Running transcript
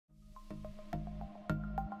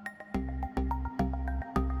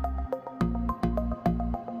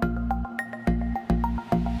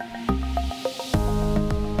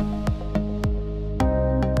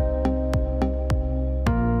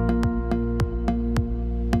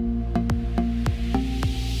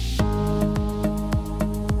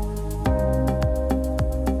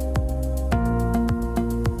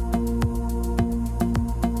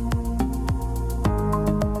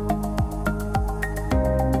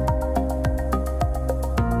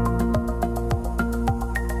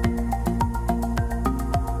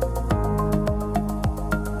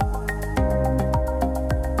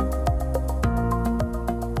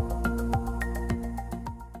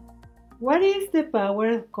is the power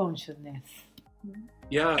of consciousness?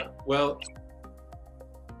 Yeah, well,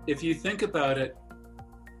 if you think about it,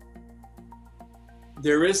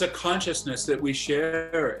 there is a consciousness that we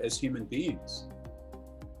share as human beings.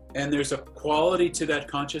 And there's a quality to that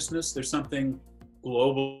consciousness. There's something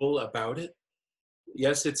global about it.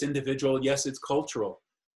 Yes, it's individual. Yes, it's cultural.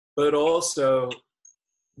 But also,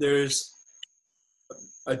 there's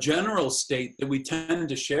a general state that we tend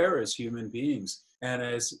to share as human beings and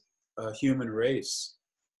as a human race.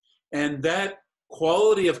 And that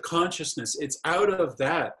quality of consciousness, it's out of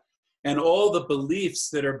that and all the beliefs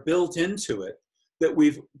that are built into it that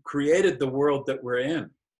we've created the world that we're in.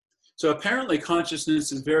 So apparently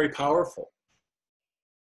consciousness is very powerful.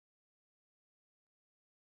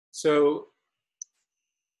 So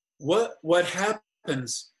what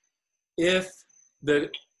happens if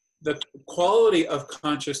the quality of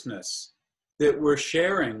consciousness that we're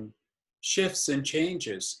sharing shifts and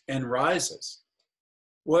changes and rises?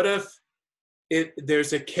 What if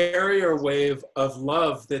there's a carrier wave of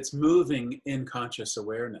love that's moving in conscious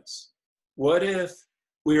awareness? What if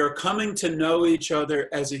we are coming to know each other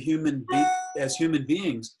as human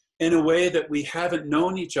beings in a way that we haven't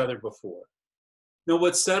known each other before? Now,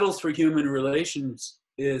 what settles for human relations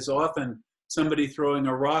is often somebody throwing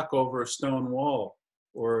a rock over a stone wall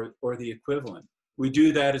or the equivalent. We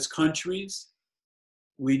do that as countries.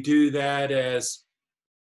 We do that as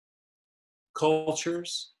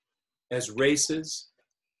cultures, as races.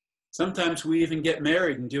 Sometimes we even get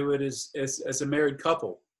married and do it as a married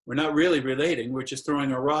couple. We're not really relating, we're just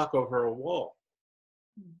throwing a rock over a wall.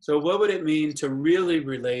 So what would it mean to really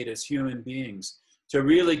relate as human beings, to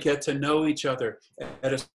really get to know each other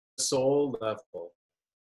at a soul level?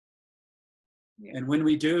 Yeah. And when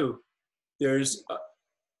we do, there's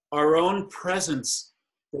our own presence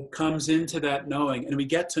that comes into that knowing, and we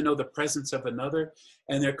get to know the presence of another,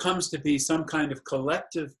 and there comes to be some kind of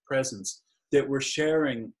collective presence that we're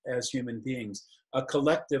sharing as human beings, a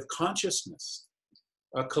collective consciousness,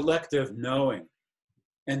 a collective knowing.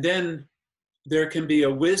 And then there can be a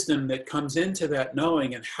wisdom that comes into that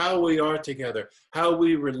knowing and how we are together, how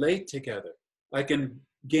we relate together. I can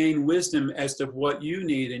gain wisdom as to what you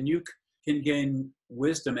need, and you can gain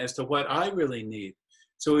wisdom as to what I really need.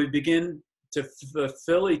 So we begin to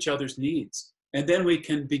fulfill each other's needs. And then we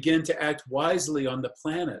can begin to act wisely on the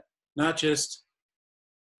planet, not just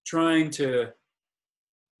trying to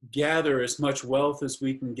gather as much wealth as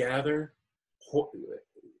we can gather,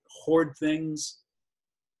 hoard things,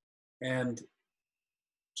 and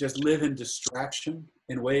just live in distraction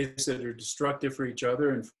in ways that are destructive for each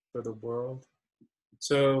other and for the world.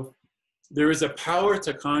 So there is a power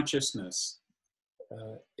to consciousness.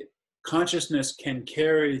 Consciousness can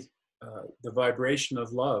carry the vibration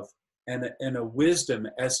of love and a wisdom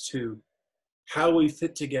as to how we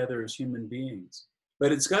fit together as human beings.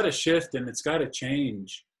 But it's got to shift and it's got to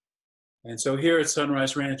change. And so here at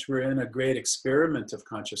Sunrise Ranch, we're in a great experiment of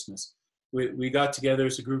consciousness. We got together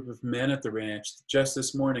as a group of men at the ranch just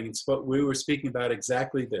this morning, and we were speaking about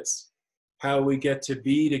exactly this, how we get to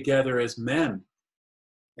be together as men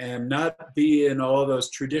and not be in all those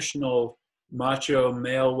traditional macho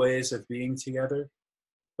male ways of being together,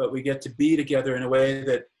 but we get to be together in a way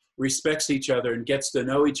that respects each other and gets to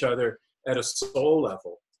know each other at a soul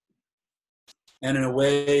level, and in a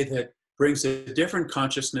way that brings a different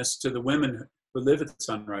consciousness to the women who live at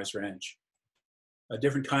Sunrise Ranch, a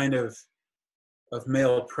different kind of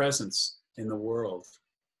male presence in the world.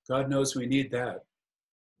 God knows we need that.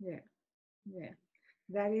 Yeah,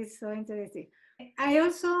 that is so interesting. I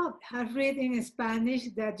also have read in Spanish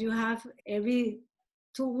that you have every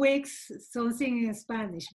 2 weeks something in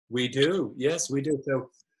Spanish. We do, yes, we do. So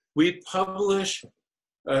we publish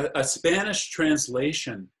a Spanish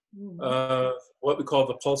translation of what we call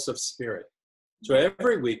the Pulse of Spirit. So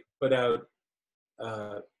every week put out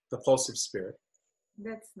the Pulse of Spirit.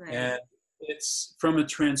 That's nice. And it's from a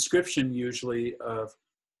transcription usually of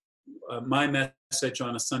my message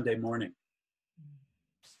on a Sunday morning.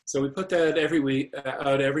 So we put that out every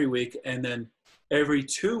week, and then every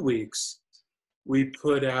 2 weeks we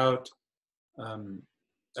put out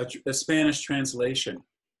a Spanish translation.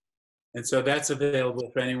 And so that's available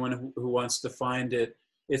for anyone who wants to find it.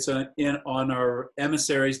 It's on our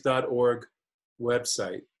emissaries.org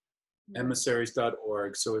website,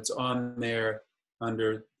 emissaries.org. So it's on there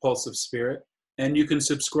under Pulse of Spirit. And you can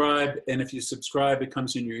subscribe, and if you subscribe, it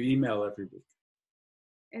comes in your email every week.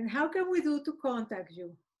 And how can we do to contact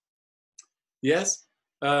you? Yes.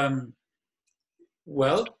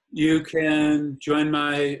 Well, you can join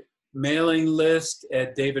my mailing list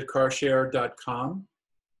at davidkarchere.com,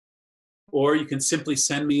 or you can simply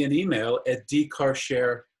send me an email at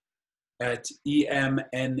dkarchere at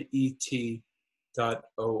emnet.org.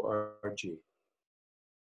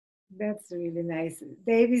 That's really nice.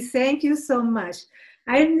 David, thank you so much.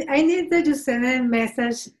 I need that you send a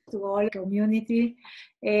message to all community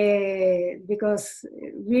because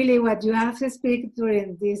really what you have to speak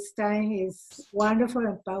during this time is wonderful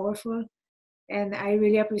and powerful. And I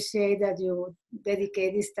really appreciate that you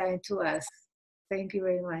dedicate this time to us. Thank you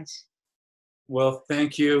very much. Well,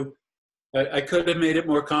 thank you. I could have made it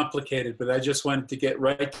more complicated, but I just wanted to get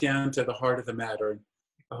right down to the heart of the matter.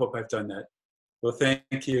 I hope I've done that. Well,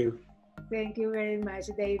 thank you. Thank you very much,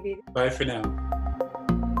 David. Bye for now.